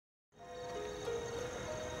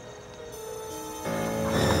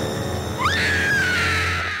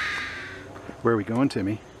Where are we going,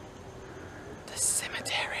 Timmy? The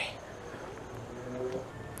cemetery.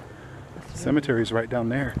 Cemetery's right down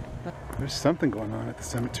there. There's something going on at the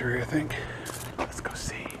cemetery, I think. Let's go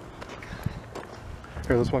see.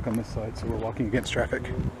 Here, let's walk on this side so we're walking against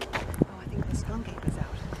traffic. Oh, I think the skunk ape is out.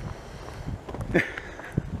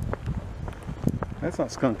 That's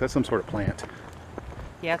not skunk, that's some sort of plant.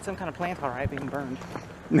 Yeah, it's some kind of plant, all right, being burned.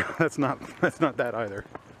 No, that's not that either.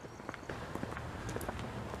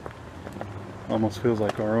 Almost feels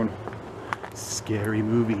like our own scary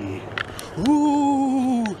movie.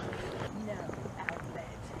 Ooh! No outlet.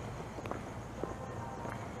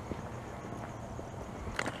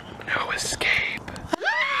 No escape.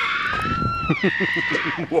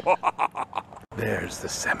 There's the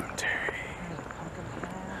cemetery.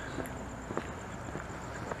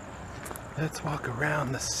 Let's walk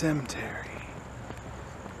around the cemetery.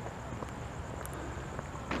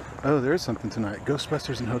 Oh, there's something tonight.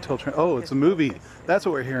 Ghostbusters and Hotel Trans. Oh, it's a movie. That's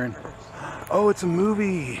what we're hearing. Oh, it's a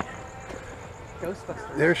movie.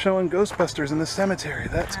 Ghostbusters. They're showing Ghostbusters in the cemetery.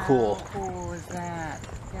 That's cool. How cool is that?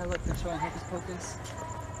 Yeah, look, they're showing Hocus Pocus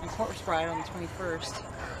and Corpse Bride on the 21st.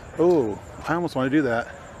 Oh, I almost want to do that.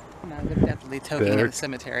 No, they're definitely toking in the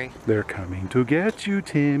cemetery. They're coming to get you,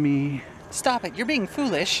 Timmy. Stop it, you're being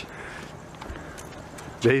foolish.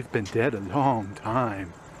 They've been dead a long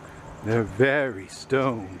time. They're very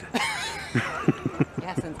stoned.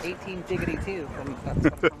 Yeah, since 18-2.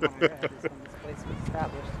 That's what I read, is when this place was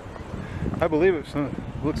established. I believe it.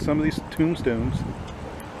 Look, some of these tombstones.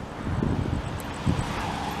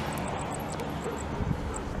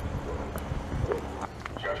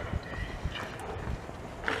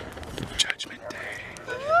 Judgment Day.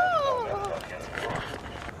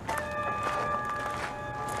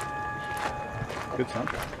 Good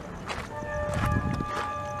soundtrack.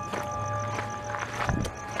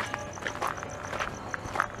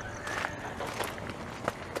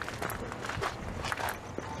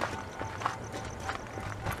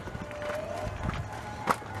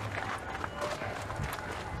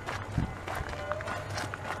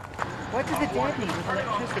 What did the dead need with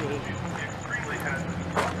electricity?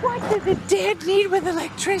 What did the dead need with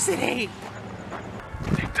electricity?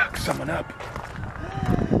 They dug someone up.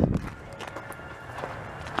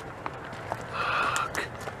 Look.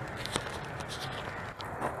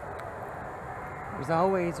 There's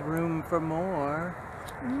always room for more.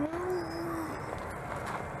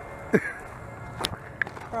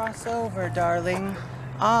 Cross over, darling.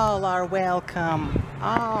 All are welcome.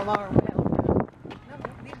 All are welcome.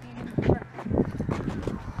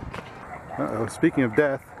 Uh-oh, speaking of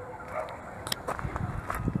death,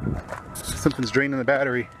 something's draining the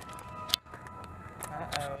battery.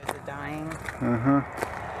 Uh-oh, is it dying? Uh-huh.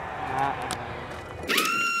 Uh-oh.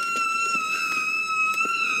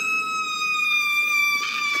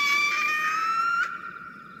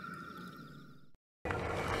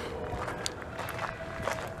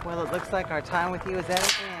 Well, it looks like our time with you is at an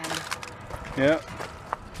end. Yeah.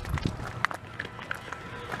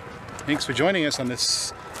 Thanks for joining us on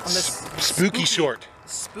this spooky short.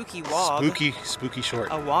 Spooky vlog. Spooky short.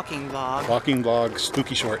 A walking vlog. Walking vlog,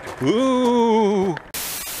 spooky short. Ooh!